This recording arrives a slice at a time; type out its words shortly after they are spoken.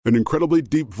An incredibly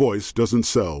deep voice doesn't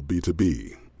sell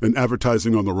B2B. And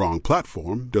advertising on the wrong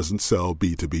platform doesn't sell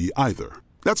B2B either.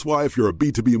 That's why if you're a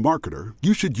B2B marketer,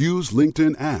 you should use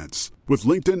LinkedIn ads. With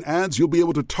LinkedIn ads, you'll be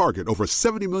able to target over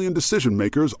 70 million decision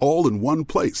makers all in one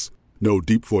place. No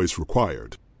deep voice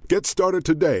required. Get started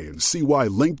today and see why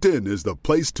LinkedIn is the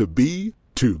place to be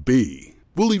to be.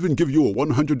 We'll even give you a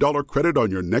 $100 credit on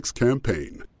your next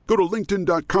campaign. Go to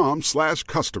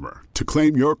linkedin.com/customer to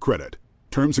claim your credit.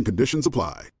 Terms and conditions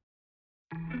apply.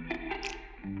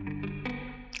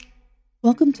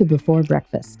 Welcome to Before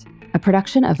Breakfast, a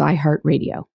production of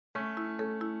iHeartRadio.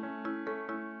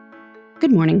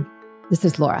 Good morning. This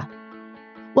is Laura.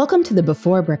 Welcome to the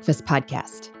Before Breakfast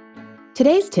podcast.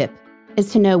 Today's tip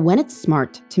is to know when it's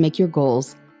smart to make your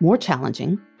goals more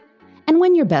challenging and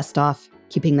when you're best off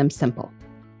keeping them simple.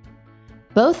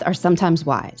 Both are sometimes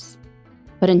wise,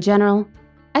 but in general,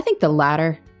 I think the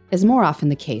latter is more often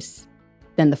the case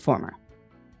than the former.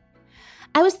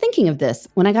 I was thinking of this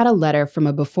when I got a letter from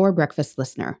a Before Breakfast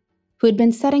listener who had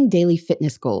been setting daily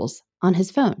fitness goals on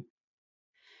his phone.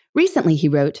 Recently, he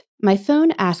wrote, "My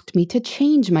phone asked me to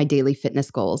change my daily fitness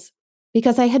goals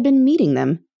because I had been meeting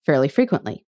them fairly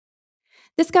frequently."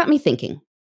 This got me thinking,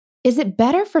 is it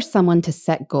better for someone to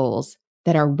set goals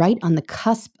that are right on the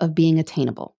cusp of being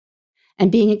attainable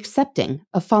and being accepting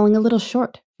of falling a little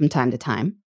short from time to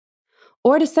time,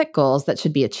 or to set goals that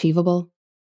should be achievable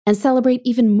and celebrate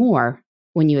even more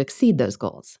when you exceed those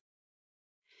goals?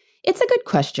 It's a good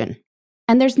question,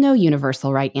 and there's no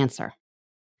universal right answer.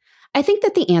 I think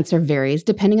that the answer varies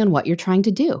depending on what you're trying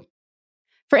to do.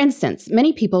 For instance,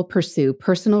 many people pursue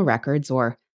personal records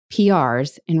or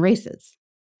PRs in races.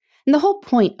 And the whole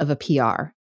point of a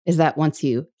PR is that once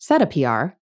you set a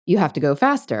PR, you have to go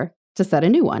faster to set a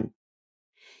new one.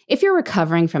 If you're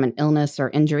recovering from an illness or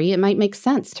injury, it might make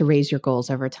sense to raise your goals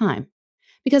over time,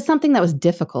 because something that was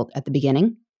difficult at the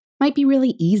beginning might be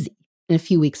really easy in a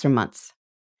few weeks or months.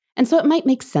 And so it might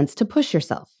make sense to push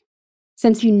yourself,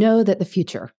 since you know that the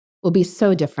future will be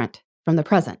so different from the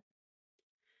present.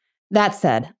 That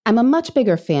said, I'm a much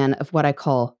bigger fan of what I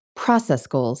call process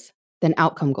goals than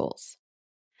outcome goals.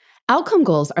 Outcome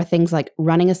goals are things like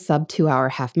running a sub-2-hour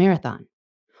half marathon,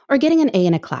 or getting an A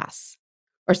in a class,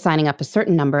 or signing up a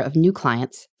certain number of new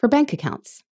clients for bank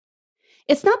accounts.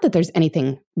 It's not that there's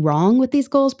anything wrong with these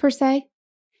goals per se.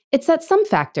 It's that some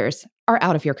factors are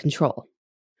out of your control,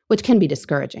 which can be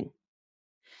discouraging.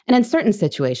 And in certain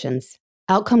situations,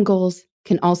 outcome goals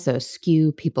can also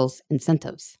skew people's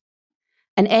incentives.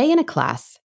 An A in a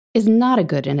class is not a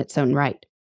good in its own right.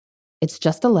 It's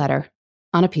just a letter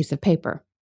on a piece of paper.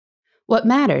 What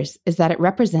matters is that it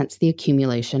represents the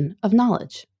accumulation of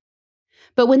knowledge.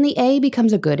 But when the A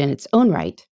becomes a good in its own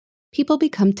right, people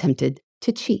become tempted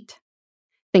to cheat.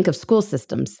 Think of school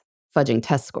systems fudging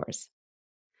test scores.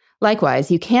 Likewise,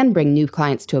 you can bring new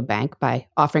clients to a bank by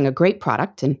offering a great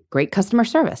product and great customer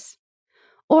service.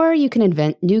 Or you can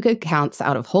invent new accounts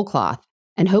out of whole cloth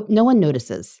and hope no one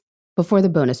notices before the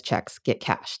bonus checks get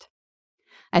cashed.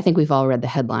 I think we've all read the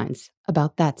headlines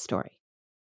about that story.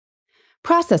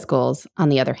 Process goals, on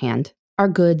the other hand, are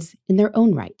goods in their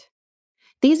own right.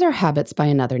 These are habits by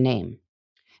another name,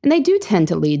 and they do tend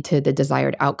to lead to the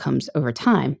desired outcomes over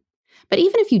time. But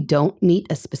even if you don't meet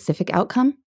a specific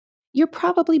outcome, you're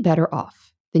probably better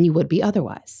off than you would be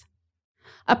otherwise.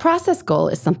 A process goal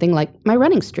is something like my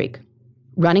running streak,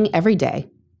 running every day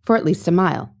for at least a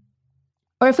mile.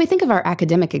 Or if we think of our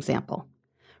academic example,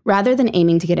 rather than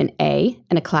aiming to get an A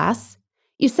in a class,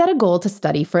 you set a goal to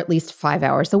study for at least 5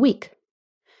 hours a week.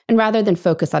 And rather than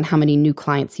focus on how many new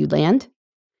clients you land,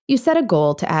 you set a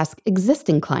goal to ask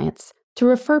existing clients to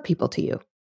refer people to you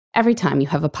every time you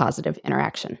have a positive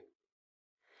interaction.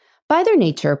 By their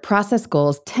nature, process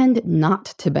goals tend not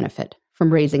to benefit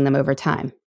from raising them over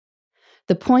time.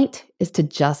 The point is to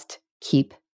just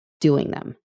keep doing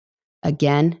them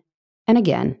again and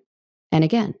again and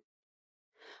again.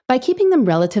 By keeping them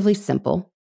relatively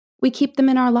simple, we keep them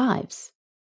in our lives,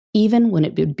 even when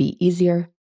it would be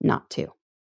easier not to.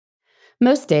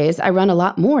 Most days, I run a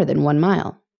lot more than 1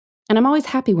 mile, and I'm always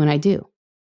happy when I do.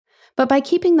 But by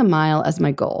keeping the mile as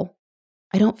my goal,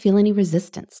 I don't feel any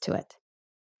resistance to it.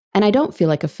 And I don't feel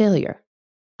like a failure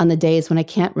on the days when I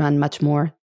can't run much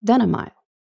more than a mile.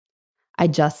 I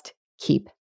just keep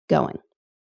going.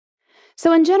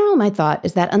 So in general, my thought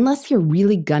is that unless you're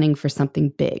really gunning for something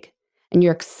big and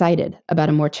you're excited about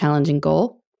a more challenging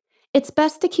goal, it's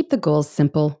best to keep the goals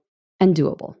simple and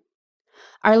doable.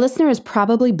 Our listener is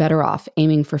probably better off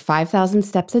aiming for 5,000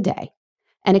 steps a day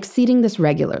and exceeding this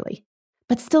regularly,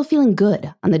 but still feeling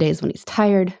good on the days when he's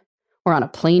tired or on a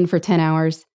plane for 10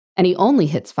 hours and he only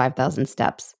hits 5,000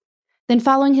 steps, than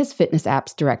following his fitness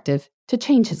app's directive to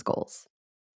change his goals.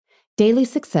 Daily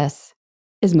success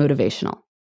is motivational.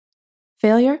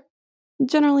 Failure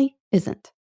generally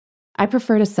isn't. I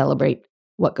prefer to celebrate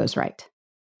what goes right.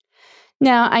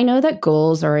 Now, I know that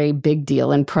goals are a big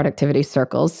deal in productivity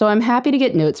circles, so I'm happy to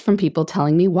get notes from people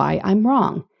telling me why I'm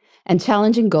wrong. And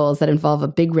challenging goals that involve a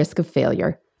big risk of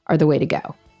failure are the way to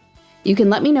go. You can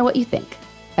let me know what you think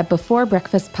at Before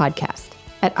Breakfast Podcast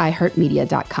at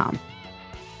iHeartMedia.com.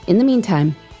 In the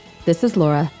meantime, this is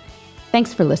Laura.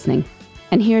 Thanks for listening,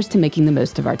 and here's to making the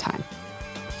most of our time.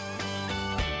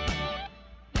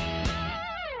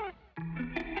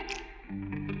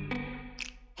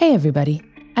 Hey, everybody.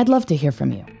 I'd love to hear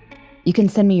from you. You can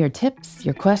send me your tips,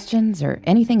 your questions, or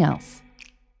anything else.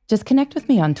 Just connect with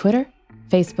me on Twitter,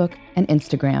 Facebook, and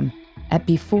Instagram at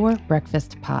Before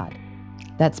Breakfast Pod.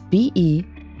 That's BE,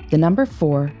 the number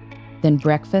 4, then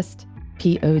breakfast,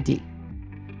 POD.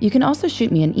 You can also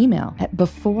shoot me an email at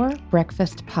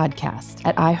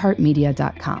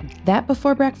beforebreakfastpodcast@iheartmedia.com. That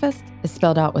Before Breakfast is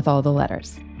spelled out with all the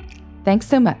letters. Thanks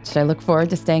so much. I look forward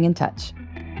to staying in touch.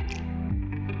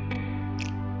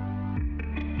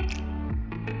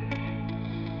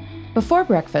 Before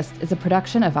Breakfast is a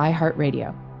production of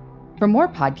iHeartRadio. For more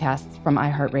podcasts from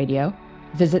iHeartRadio,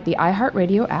 visit the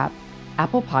iHeartRadio app,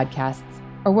 Apple Podcasts,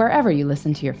 or wherever you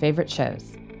listen to your favorite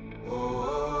shows.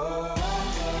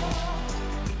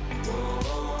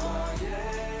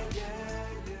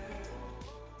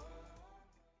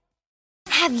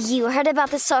 Have you heard about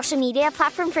the social media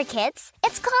platform for kids?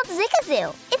 It's called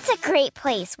Zigazoo. It's a great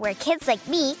place where kids like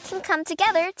me can come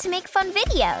together to make fun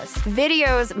videos.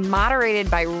 Videos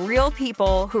moderated by real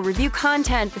people who review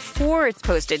content before it's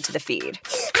posted to the feed.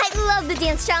 I love the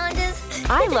dance challenges.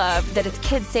 I love that it's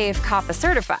KidSafe COPPA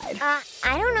certified.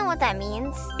 I don't know what that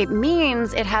means. It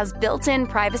means it has built-in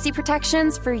privacy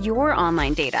protections for your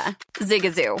online data.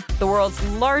 Zigazoo, the world's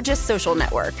largest social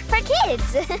network. For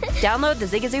kids. Download the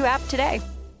Zigazoo app today.